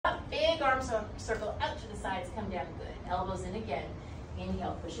big arm circle out to the sides, come down, good. Elbows in again.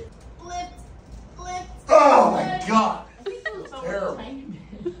 Inhale, push it. Lift, lift. Oh lift. my God. Terrible.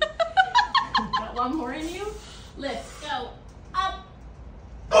 Got one more in you. Lift, go, up.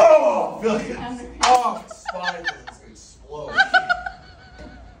 Oh, I feel like my spine is exploding.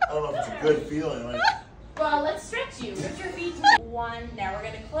 I don't know if it's a good feeling. Like, well, let's stretch you. Lift your feet. One. Now we're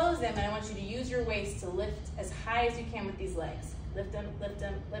going to close them, and I want you to use your waist to lift as high as you can with these legs. Lift them, lift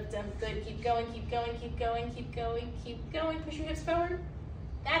them, lift them. Good. Keep going, keep going, keep going, keep going, keep going. Push your hips forward.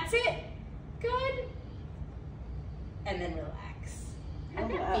 That's it. Good. And then relax.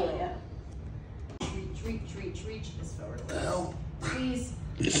 How'd that feel? Yeah. Reach, reach, reach, reach. This forward. hell? Squeeze.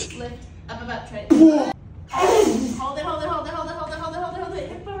 Lift. Up, up, up. Try it.